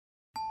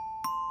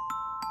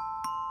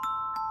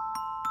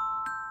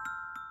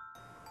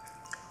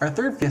Our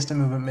third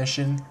Fiestamovement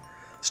mission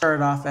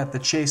started off at the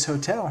Chase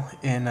Hotel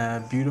in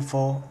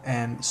beautiful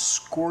and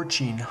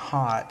scorching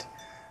hot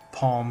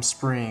Palm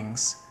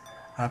Springs.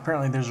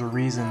 Apparently there's a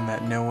reason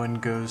that no one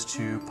goes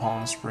to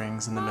Palm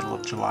Springs in the middle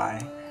of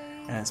July,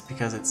 and it's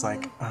because it's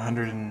like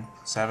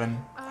 107,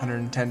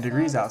 110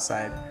 degrees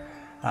outside.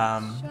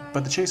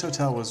 But the Chase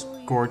Hotel was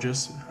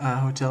gorgeous.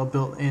 Hotel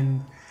built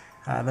in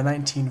the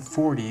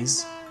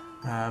 1940s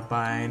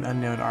by an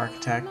unknown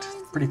architect.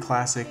 Pretty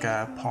classic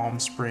Palm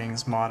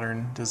Springs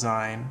modern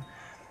design.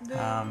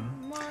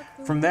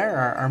 From there,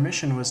 our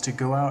mission was to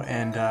go out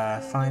and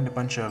find a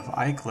bunch of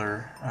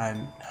Eichler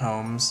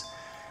homes.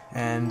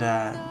 And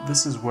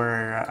this is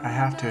where I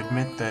have to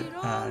admit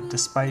that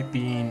despite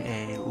being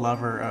a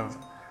lover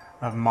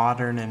of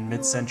modern and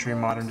mid-century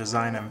modern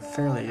design, I'm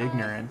fairly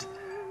ignorant.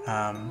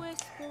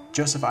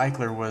 Joseph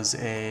Eichler was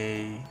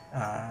a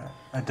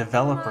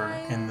developer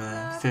in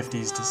the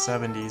 50s to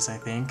 70s, I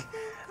think,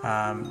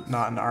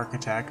 not an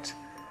architect.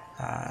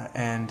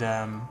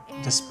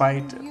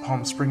 Despite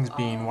Palm Springs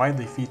being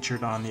widely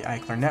featured on the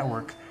Eichler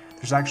network,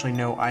 there's actually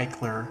no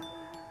Eichler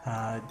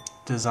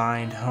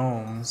designed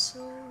homes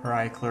or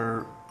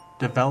Eichler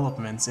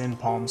developments in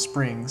Palm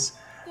Springs.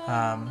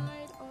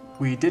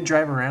 We did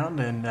drive around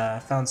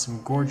and found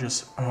some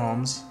gorgeous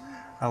homes.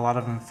 A lot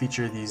of them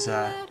feature these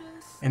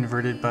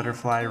inverted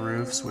butterfly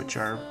roofs, which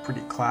are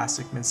pretty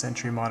classic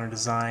mid-century modern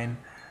design.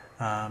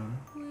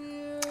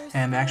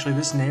 And actually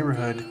this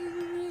neighborhood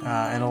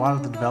and a lot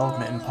of the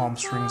development in Palm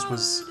Springs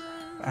was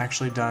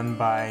actually done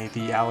by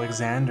the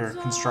Alexander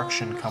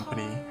Construction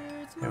Company.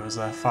 It was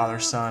a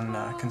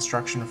father-son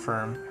construction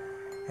firm,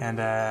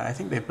 and I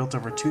think they built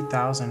over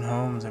 2,000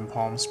 homes in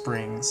Palm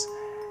Springs.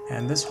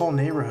 And this whole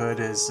neighborhood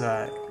is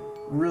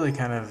really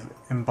kind of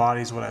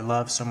embodies what I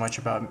love so much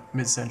about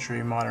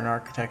mid-century modern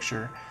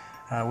architecture.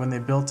 When they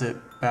built it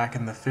back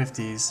in the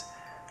 50s,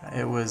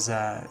 it was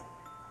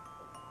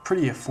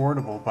pretty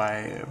affordable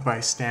by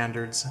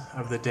standards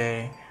of the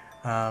day.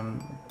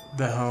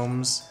 The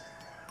homes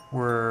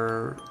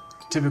were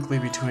typically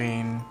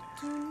between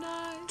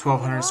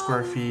 1,200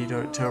 square feet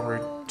to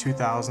over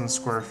 2,000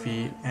 square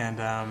feet, and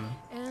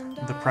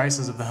the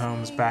prices of the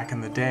homes back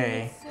in the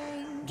day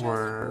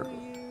were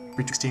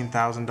between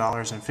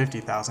 $16,000 and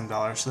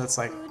 $50,000, so that's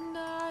like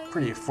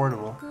pretty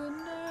affordable.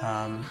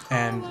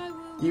 And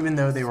even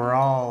though they were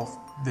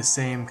all the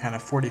same kind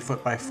of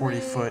 40-foot by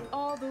 40-foot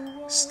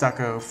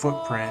stucco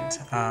footprint,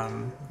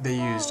 they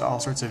used all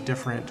sorts of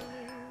different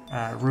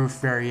roof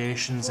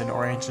variations and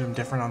oriented them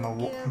different on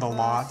the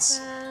lots,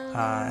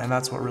 and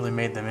that's what really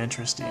made them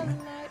interesting.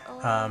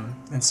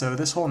 And so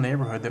this whole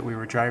neighborhood that we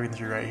were driving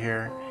through right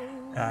here,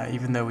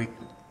 even though we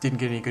didn't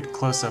get any good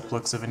close-up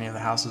looks of any of the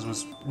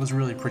houses, was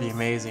really pretty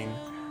amazing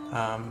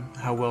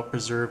how well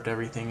preserved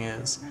everything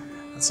is.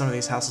 Some of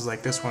these houses,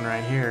 like this one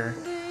right here,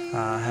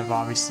 have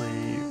obviously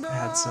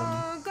had some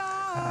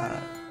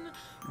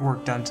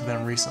work done to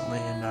them recently,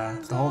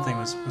 and the whole thing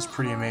was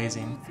pretty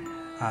amazing.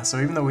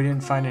 So even though we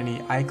didn't find any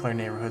Eichler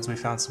neighborhoods, we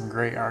found some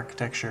great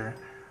architecture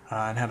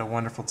and had a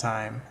wonderful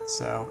time.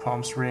 So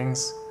Palm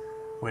Springs,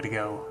 way to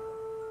go.